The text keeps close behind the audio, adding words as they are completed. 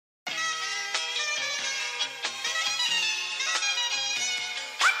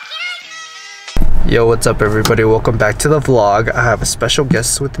Yo, what's up everybody? Welcome back to the vlog. I have a special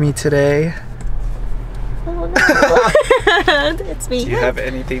guest with me today. Oh no. It's me. Do you have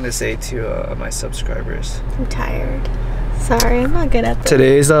anything to say to my subscribers? I'm tired. Sorry, I'm not good at this.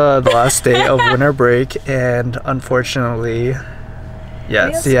 Today's the last day of winter break, and unfortunately, yeah,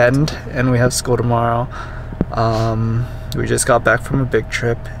 it's the end and we have school tomorrow. We just got back from a big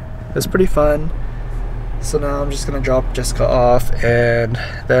trip. It was pretty fun. So now I'm just gonna drop Jessica off, and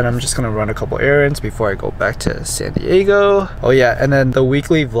then I'm just gonna run a couple errands before I go back to San Diego. Oh yeah, and then the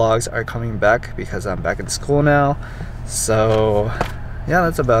weekly vlogs are coming back because I'm back in school now. So yeah,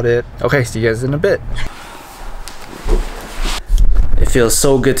 that's about it. Okay, see you guys in a bit. It feels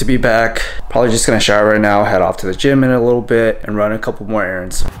so good to be back. Probably just gonna shower right now, head off to the gym in a little bit, and run a couple more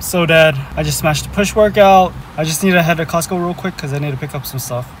errands. So Dad, I just smashed the push workout. I just need to head to Costco real quick because I need to pick up some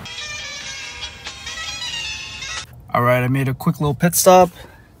stuff. Alright, I made a quick little pit stop.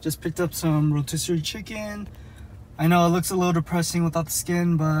 Just picked up some rotisserie chicken. I know it looks a little depressing without the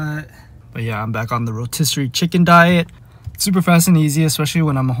skin, but yeah, I'm back on the rotisserie chicken diet. It's super fast and easy, especially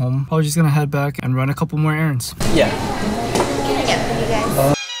when I'm home. Probably just gonna head back and run a couple more errands. Yeah. What can I get for you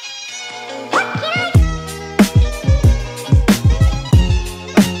guys?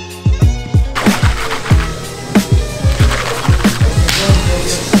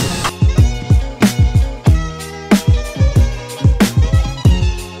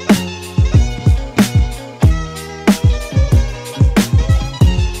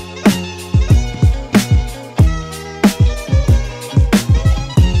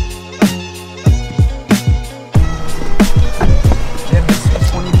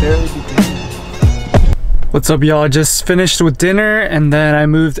 What's up y'all? Just finished with dinner and then I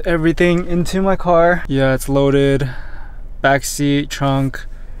moved everything into my car. Yeah, it's loaded. Back seat, trunk.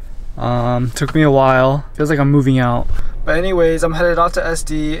 Took me a while. Feels like I'm moving out. But anyways, I'm headed out to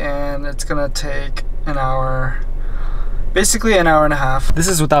SD and it's gonna take an hour. Basically an hour and a half. This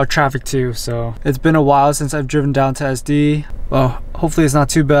is without traffic too, so it's been a while since I've driven down to SD. Well, hopefully it's not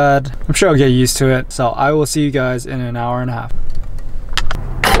too bad. I'm sure I'll get used to it. So I will see you guys in an hour and a half.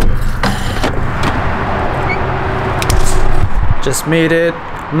 Just made it.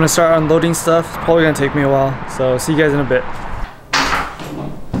 I'm gonna start unloading stuff. It's probably gonna take me a while, so see you guys in a bit.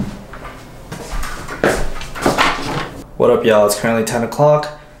 What up y'all? It's currently 10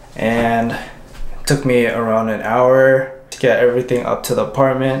 o'clock and it took me around an hour to get everything up to the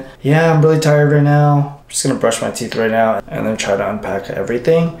apartment. Yeah, I'm really tired right now. I'm just gonna brush my teeth right now and then try to unpack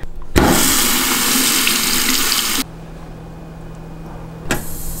everything.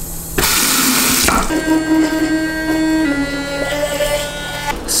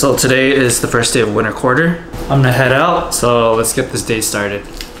 So today is the first day of winter quarter. I'm gonna head out, so let's get this day started.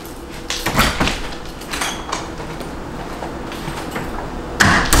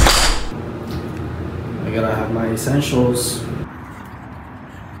 I gotta have my essentials.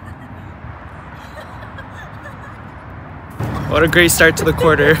 What a great start to the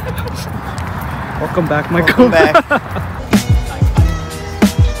quarter. Welcome back, Michael. Welcome back.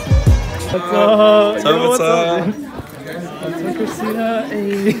 What's up? What's up? What's up? Christina,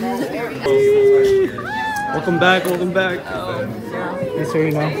 hey. Welcome back, welcome back. Nice to meet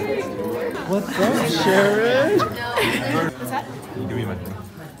you now. What's up, Sharon? What's that? Give me my thing.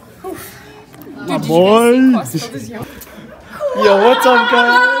 My boys. Yo, what's up,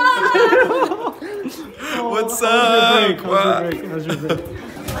 guys? What's up? How's your break?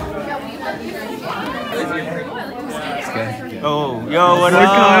 Oh, yo, what up?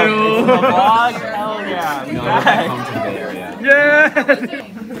 Kyle. Vlog? Hell yeah. We back. Yeah.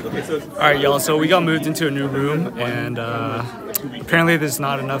 Alright y'all, so we got moved into a new room and apparently there's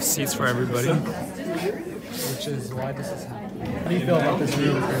not enough seats for everybody. Which is why this is happening. How do you feel about this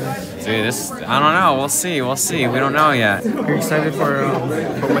room? Dude, this, I don't know. We'll see. We'll see. We don't know yet. Are you excited for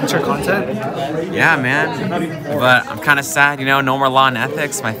winter content? Yeah, man. But I'm kind of sad, you know. No more law and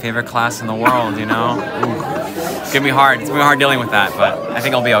ethics, my favorite class in the world, you know. Ooh. It's gonna be hard. It's gonna be hard dealing with that, but I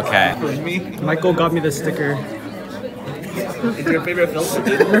think I'll be okay. Michael got me the sticker. It's your favorite film?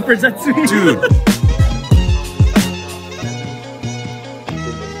 It represents me. Dude.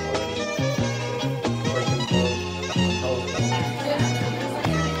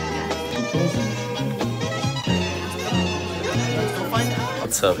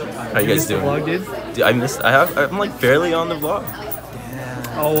 What's up? How you guys doing? Vlog, dude? Dude, I'm like barely on the vlog.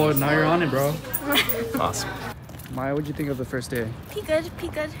 Oh, well, now you're on it, bro. Awesome. Maya, what'd you think of the first day? Pretty good,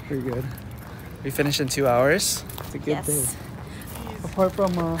 pretty good. Pretty good. We finished in 2 hours. It's a good day. Apart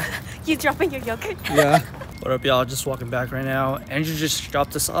from You dropping your yogurt? yeah. What up y'all? Just walking back right now. Andrew just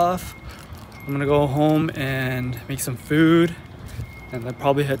dropped us off. I'm gonna go home and make some food and then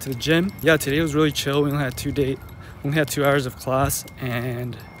probably head to the gym. Yeah, today was really chill. We only had 2 hours of class,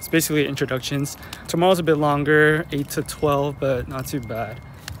 and it's basically introductions. Tomorrow's a bit longer, 8 to 12, but not too bad.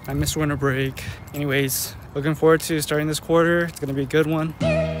 I missed winter break. Anyways, looking forward to starting this quarter. It's gonna be a good one.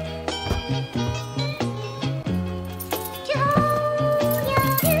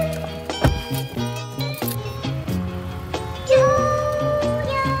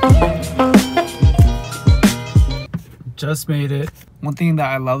 Just made it. One thing that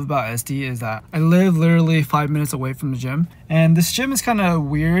I love about SD is that I live literally 5 minutes away from the gym, and this gym is kind of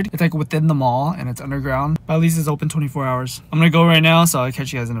weird. It's like within the mall and it's underground, but at least it's open 24 hours. I'm gonna go right now, so I'll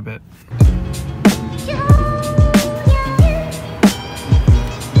catch you guys in a bit.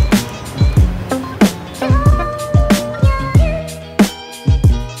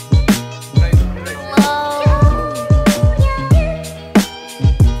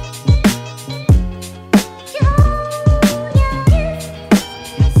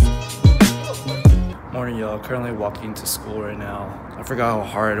 Currently walking to school right now. I forgot how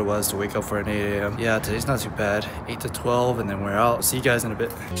hard it was to wake up for an 8 a.m. Yeah, today's not too bad. 8 to 12 and then we're out. See you guys in a bit.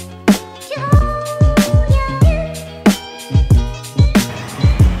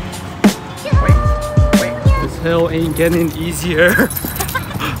 Wait. This hill ain't getting easier.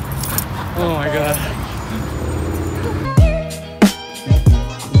 Oh my god.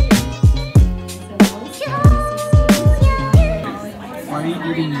 Why are you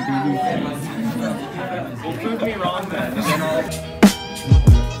eating baby? Well, prove me wrong then, and then I'll...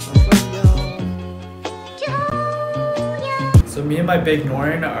 So me and my big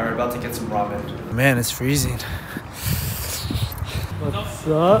Norin are about to get some ramen. Man, it's freezing. What's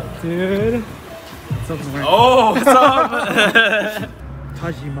up, dude? What's up, Norin? Oh, what's up?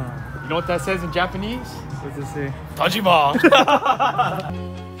 Tajima. You know what that says in Japanese? What does it say? Tajima.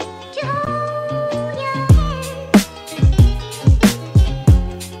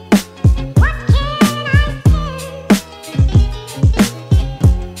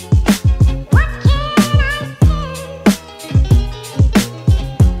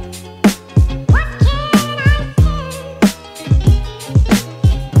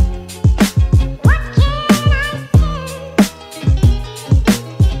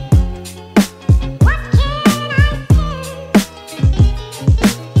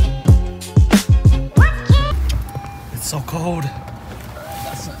 So cold.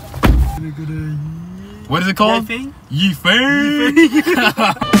 What is it called? Yi Fei.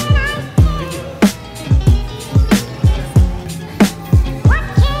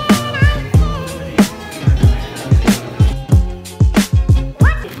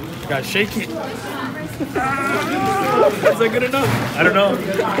 Gotta shake it. Is that good enough? I don't know.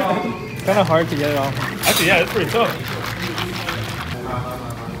 Kind of hard to get it off. Actually, yeah, it's pretty tough.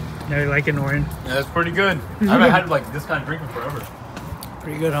 Yeah, you like it, Norin? Yeah, that's pretty good. I haven't had like this kind of drink in forever.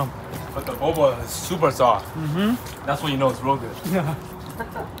 Pretty good, huh? But the boba is super soft. Mm-hmm. That's when you know it's real good. Yeah.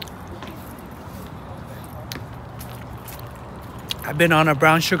 I've been on a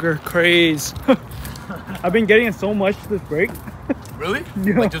brown sugar craze. I've been getting it so much this break. Really?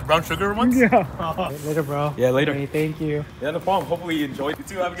 Yeah. Like just brown sugar ones? Yeah. Later, bro. Yeah, later. Hey, thank you. Yeah, no problem. Hopefully you enjoyed. You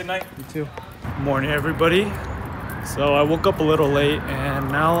too. Have a good night. You too. Morning, everybody. So I woke up a little late and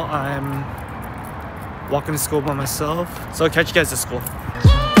now I'm walking to school by myself. So I'll catch you guys at school.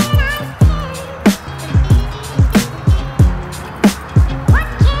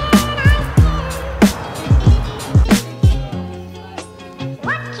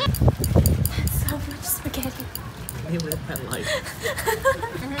 So much spaghetti. You live that life.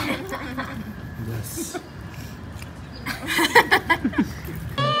 Yes.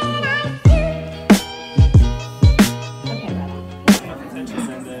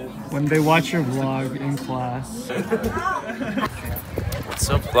 When they watch your vlog in class. What's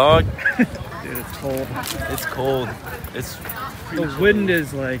up, vlog? Dude, it's cold. It's cold. It's The wind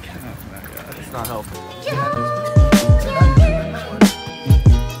is like, oh my god. it's not helpful.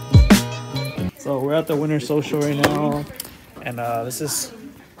 So we're at the winter social right now, and this is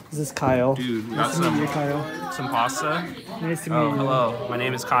Kyle. Dude, we Nice got to meet you, Kyle. some pasta. Nice to meet Oh, you. hello. My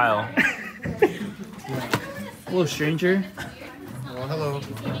name is Kyle. Hello, stranger. Oh, hello.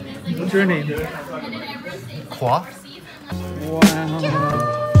 What's your name? Hua? Wow.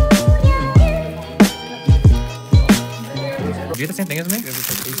 Do you get the same thing as me?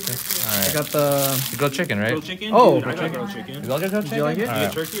 I got the. You grilled chicken, right? Grilled chicken? Oh. Dude, I got grilled chicken. You all get grilled chicken? you like it? All You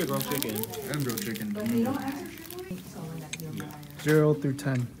right. get turkey or grilled chicken? And grilled chicken. 0 through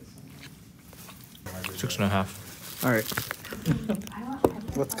 10. 6.5. All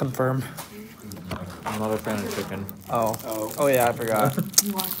right. Let's confirm. I'm not a fan of chicken. Oh yeah, I forgot.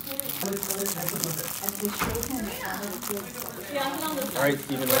 All right,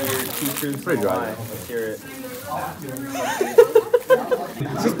 Steven, what are your two truths and a lie? Let's hear it.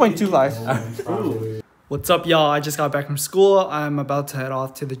 6.2 live. What's up, y'all? I just got back from school. I'm about to head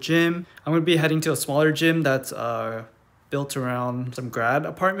off to the gym. I'm gonna be heading to a smaller gym that's built around some grad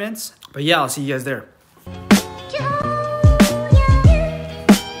apartments. But yeah, I'll see you guys there.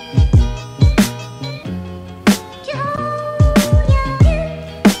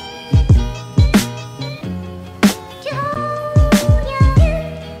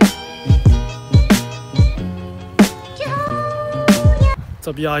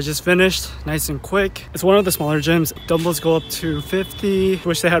 What's up, y'all? I just finished, nice and quick. It's one of the smaller gyms. Dumbbells go up to 50.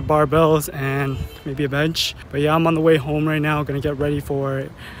 Wish they had barbells and maybe a bench. But yeah, I'm on the way home right now, gonna get ready for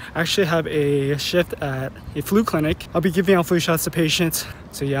it. I actually have a shift at a flu clinic. I'll be giving out flu shots to patients.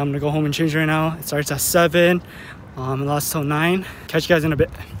 So yeah, I'm gonna go home and change right now. It starts at 7, it lasts till 9. Catch you guys in a bit.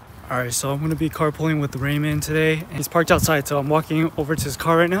 All right, so I'm gonna be carpooling with Raymond today. He's parked outside, so I'm walking over to his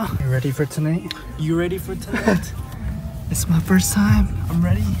car right now. You ready for tonight? You ready for tonight? It's my first time. I'm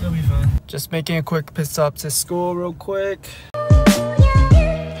ready. It'll be fun. Just making a quick pit stop to school real quick.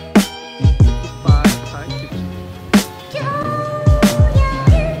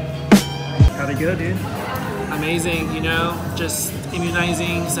 How'd it go, dude? Amazing, you know, just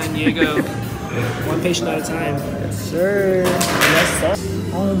immunizing San Diego. One patient at a time. Yes, sir. Yes, sir.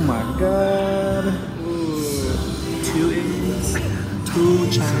 Oh my God. Ooh, 2 eggs,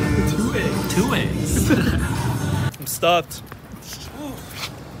 2 chimes, 2 eggs. 2 eggs. I'm stuffed.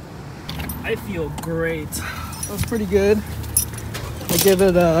 I feel great. That was pretty good. I give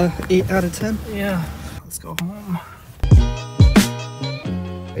it a 8 out of 10. Yeah. Let's go home.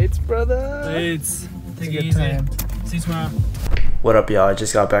 It's brother. It's take it good easy. time. See you tomorrow. What up, y'all? I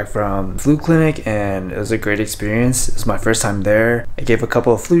just got back from flu clinic and it was a great experience. It was my first time there. I gave a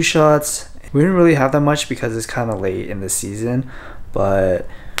couple of flu shots. We didn't really have that much because it's kind of late in the season, but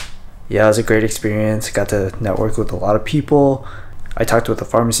yeah, it was a great experience. Got to network with a lot of people. I talked with a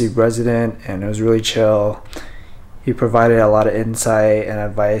pharmacy resident and it was really chill. He provided a lot of insight and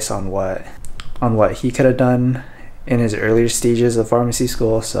advice on what he could have done in his earlier stages of pharmacy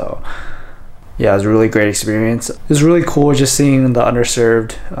school. So yeah, it was a really great experience. It was really cool just seeing the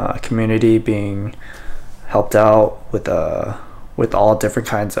underserved community being helped out with all different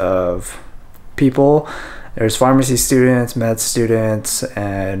kinds of people. There's pharmacy students, med students,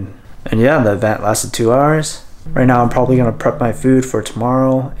 and yeah, the event lasted 2 hours. Right now I'm probably gonna prep my food for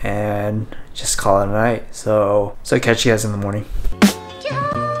tomorrow and just call it a night. So catch you guys in the morning.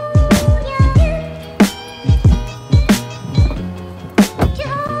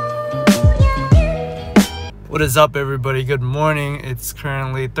 What is up, everybody? Good morning. It's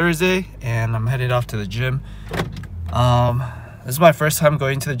currently Thursday and I'm headed off to the gym. This is my first time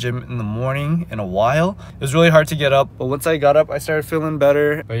going to the gym in the morning in a while. It was really hard to get up, but once I got up, I started feeling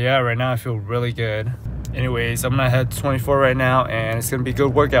better. But yeah, right now I feel really good. Anyways, I'm gonna head to 24 right now and it's gonna be a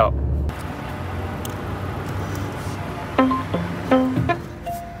good workout.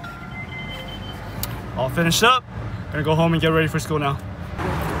 All finished up. Gonna go home and get ready for school now.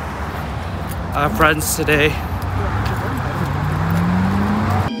 I have friends today.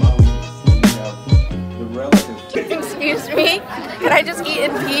 Excuse me? Can I just eat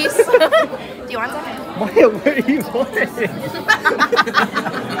in peace? Do you want some? What are you wanting?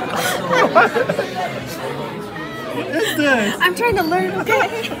 What is this? I'm trying to learn,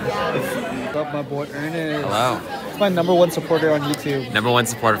 okay? What's up, my boy Ernest? Hello. He's my #1 supporter on YouTube. #1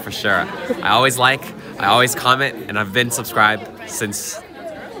 supporter for sure. I always comment, and I've been subscribed since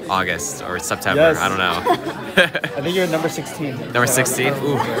August or September. Yes. I don't know. I think you're number 16. Number 16?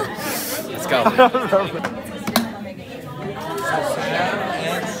 Ooh. Let's go.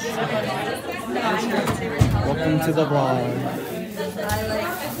 Welcome to the vlog.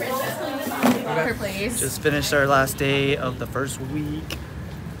 Just finished our last day of the first week.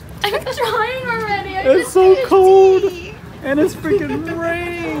 I'm trying already. It's so cold and it's freaking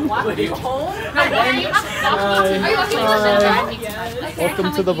raining. Are you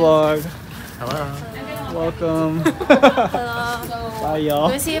Welcome to the vlog. Hello. Welcome. Hello. Bye, y'all.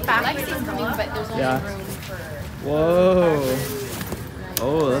 Let me see if Alex is coming, but there's only Yeah. room for... Whoa.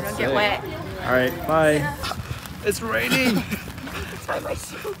 Oh, that's Get sick. wet. All right, bye. It's raining.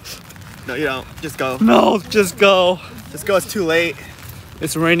 No, you don't. Just go. No, just go. Just go. It's too late.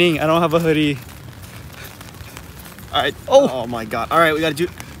 It's raining. I don't have a hoodie. All right. Oh. Oh my God. All right, we gotta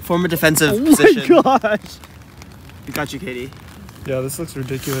form a defensive Oh position. my gosh. We got you, Katie. Yeah, this looks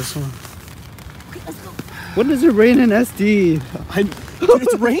ridiculous. Huh? When does it rain in SD? Dude,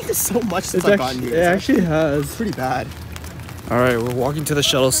 it's rained so much since I've gotten here. It actually has. It's pretty bad. All right, we're walking to the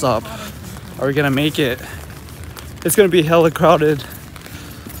shuttle stop. Are we gonna make it? It's gonna be hella crowded.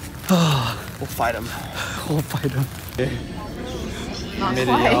 We'll fight him. We'll fight him. Not Made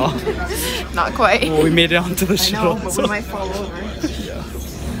quite. it, y'all. Not quite. Well, we made it onto the I shuttle. know, but we might fall over.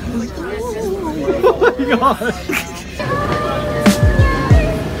 Oh my god.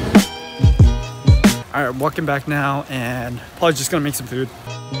 Alright, I'm walking back now and probably just gonna make some food.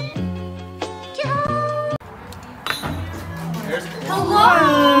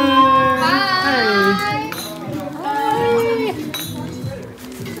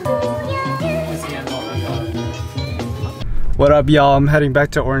 What up, y'all? I'm heading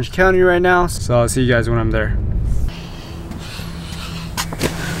back to Orange County right now, so I'll see you guys when I'm there.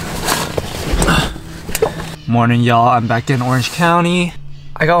 Morning, y'all. I'm back in Orange County.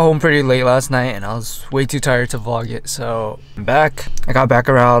 I got home pretty late last night and I was way too tired to vlog it, so I'm back. I got back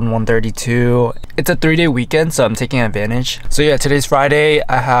around 1:32. It's a 3-day weekend, so I'm taking advantage. So yeah, today's Friday.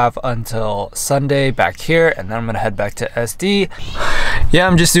 I have until Sunday back here, and then I'm gonna head back to SD. Yeah,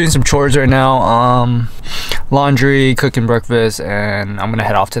 I'm just doing some chores right now. Laundry, cooking breakfast, and I'm gonna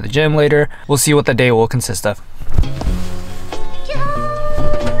head off to the gym later. We'll see what the day will consist of.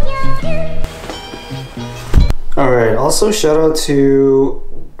 Alright, also shout out to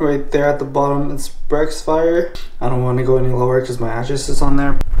right there at the bottom, it's Brex Fire. I don't want to go any lower because my address is on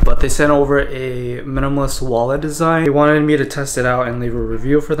there. But they sent over a minimalist wallet design. They wanted me to test it out and leave a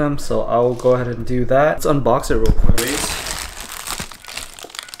review for them, so I will go ahead and do that. Let's unbox it real quick.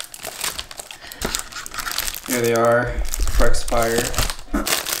 Here they are, Brex Fire.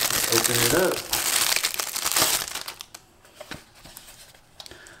 Open it up.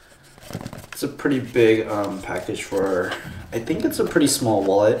 It's a pretty big package for, I think it's a pretty small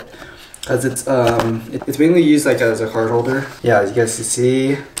wallet, because it's mainly used like as a card holder. Yeah, as you guys can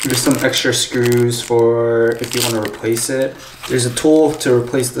see, there's some extra screws for if you want to replace it. There's a tool to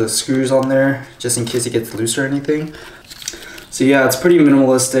replace the screws on there, just in case it gets loose or anything. So yeah, it's pretty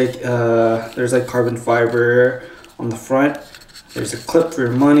minimalistic. There's like carbon fiber on the front. There's a clip for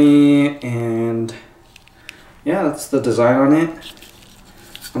your money, and yeah, that's the design on it.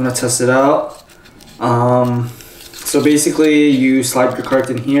 I'm gonna test it out. So basically you slide your cards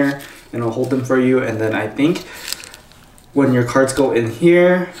in here and it'll hold them for you, and then I think when your cards go in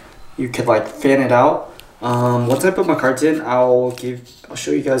here, you could like fan it out. Once I put my cards in, I'll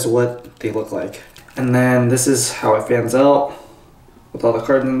show you guys what they look like. And then this is how it fans out with all the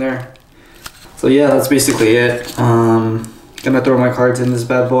cards in there. So yeah, that's basically it. Gonna throw my cards in this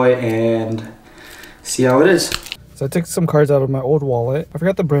bad boy and see how it is. So I took some cards out of my old wallet. I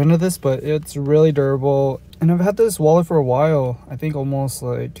forgot the brand of this, but it's really durable. And I've had this wallet for a while. I think almost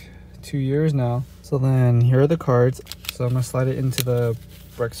like 2 years now. So then here are the cards. So I'm gonna slide it into the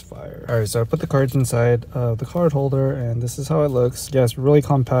Brex Fire. All right, so I put the cards inside the card holder, and this is how it looks. Yeah, it's really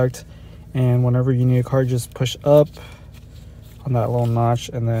compact. And whenever you need a card, just push up on that little notch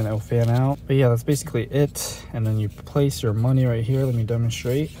and then it'll fan out. But yeah, that's basically it. And then you place your money right here. Let me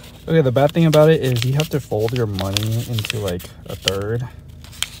demonstrate. Okay, the bad thing about it is you have to fold your money into like a third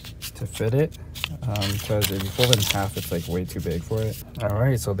to fit it, because if you fold it in half, it's like way too big for it. All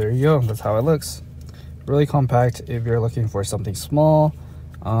right, so there you go. That's how it looks. Really compact if you're looking for something small.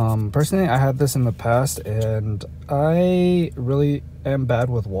 Personally, I had this in the past and I really am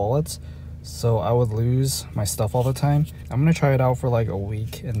bad with wallets, so I would lose my stuff all the time. I'm gonna try it out for like a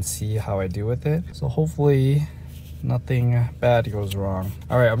week and see how I do with it. So hopefully nothing bad goes wrong.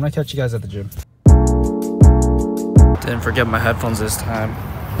 All right, I'm gonna catch you guys at the gym. Didn't forget my headphones this time.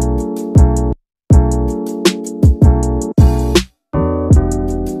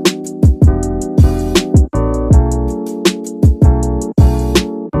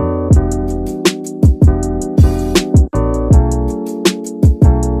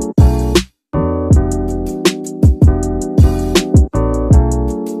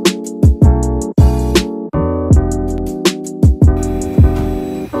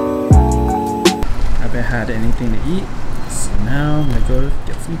 Had anything to eat, so now I'm gonna go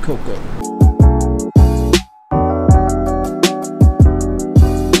get some cocoa.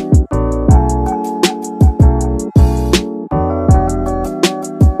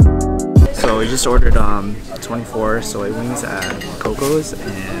 So we just ordered 24 soy wings at Coco's,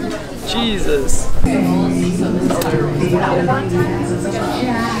 and Jesus.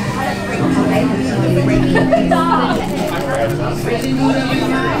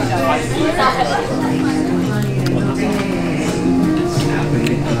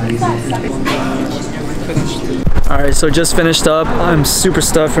 Alright, so just finished up. I'm super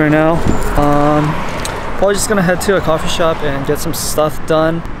stuffed right now. Probably just gonna head to a coffee shop and get some stuff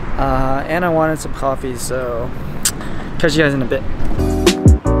done. And I wanted some coffee, so catch you guys in a bit.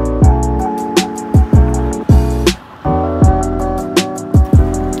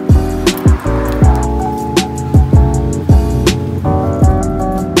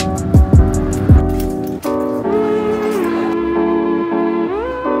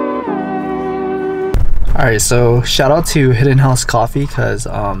 Alright, so shout out to Hidden House Coffee because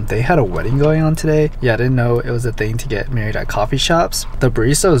they had a wedding going on today. Yeah, I didn't know it was a thing to get married at coffee shops. The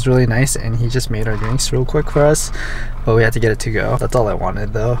barista was really nice and he just made our drinks real quick for us, but we had to get it to go. That's all I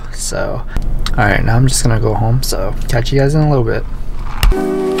wanted though. So alright, now I'm just gonna go home, so catch you guys in a little bit.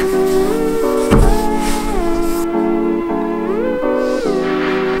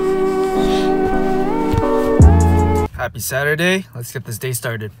 Happy Saturday. Let's get this day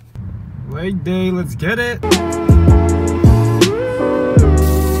started. Leg day, let's get it.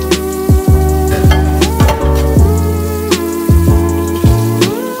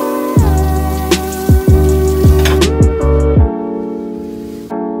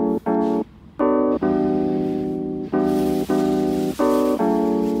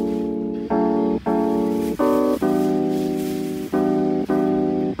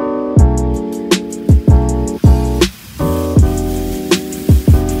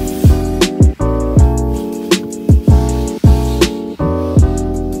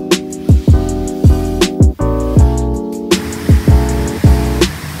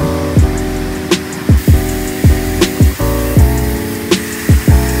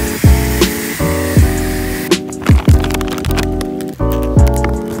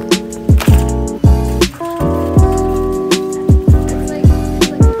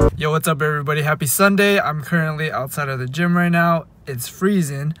 What's up everybody, happy Sunday. I'm currently outside of the gym right now. It's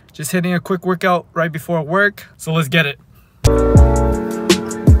freezing, just hitting a quick workout right before work, so let's get it.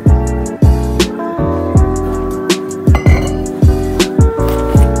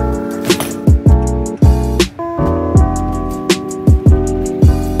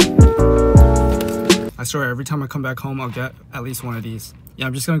 I swear every time I come back home I'll get at least one of these. Yeah,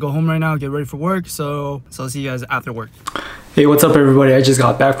 I'm just gonna go home right now, get ready for work, so I'll see you guys after work. Hey, what's up everybody? I just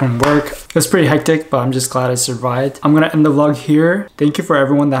got back from work. It was pretty hectic, but I'm just glad I survived. I'm gonna end the vlog here. Thank you for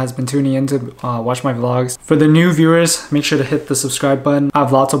everyone that has been tuning in to watch my vlogs. For the new viewers, make sure to hit the subscribe button. I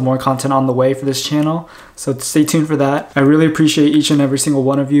have lots of more content on the way for this channel, so stay tuned for that. I really appreciate each and every single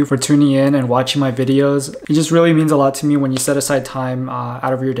one of you for tuning in and watching my videos. It just really means a lot to me when you set aside time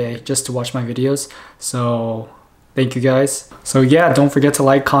out of your day just to watch my videos. So thank you guys. So yeah, don't forget to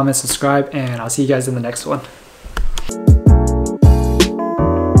like, comment, subscribe, and I'll see you guys in the next one.